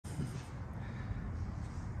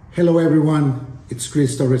Hello everyone, it's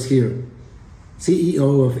Torres here,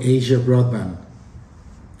 CEO of Asia Broadband.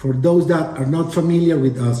 For those that are not familiar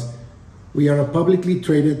with us, we are a publicly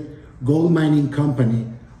traded gold mining company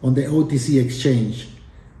on the OTC exchange,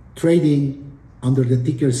 trading under the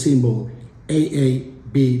ticker symbol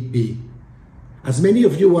AABB. As many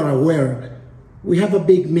of you are aware, we have a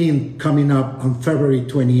big mint coming up on February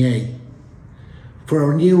 28 for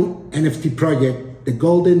our new NFT project, the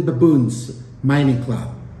Golden Baboons Mining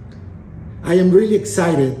Club. I am really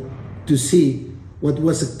excited to see what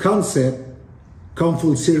was a concept come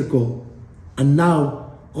full circle, and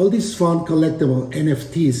now all these fun collectible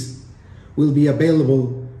NFTs will be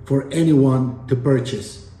available for anyone to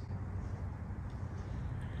purchase.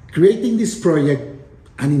 Creating this project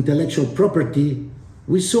and intellectual property,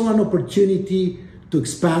 we saw an opportunity to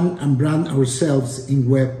expand and brand ourselves in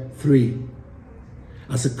Web3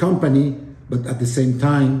 as a company, but at the same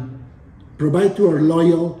time, provide to our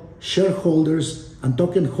loyal shareholders and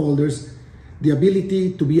token holders the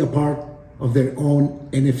ability to be a part of their own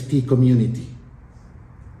NFT community.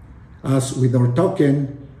 As with our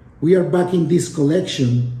token, we are backing this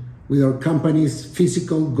collection with our company's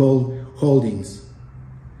physical gold holdings.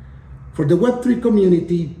 For the Web3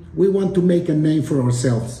 community, we want to make a name for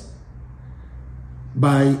ourselves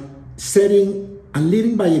by setting and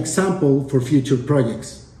leading by example for future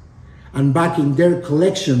projects and backing their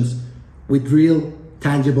collections with real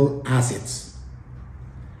tangible assets.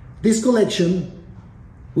 This collection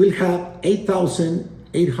will have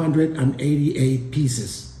 8,888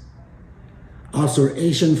 pieces. As our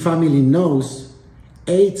Asian family knows,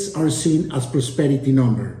 8s are seen as prosperity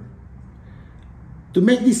number. To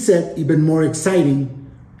make this set even more exciting,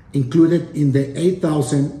 included in the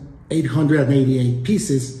 8,888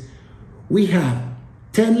 pieces, we have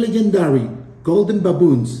 10 legendary golden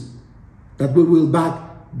baboons that we will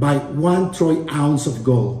back by 1 troy ounce of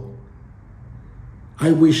gold.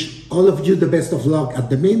 I wish all of you the best of luck at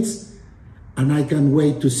the mints, and I can't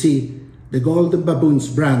wait to see the Golden Baboons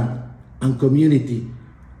brand and community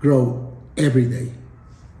grow every day.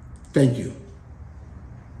 Thank you.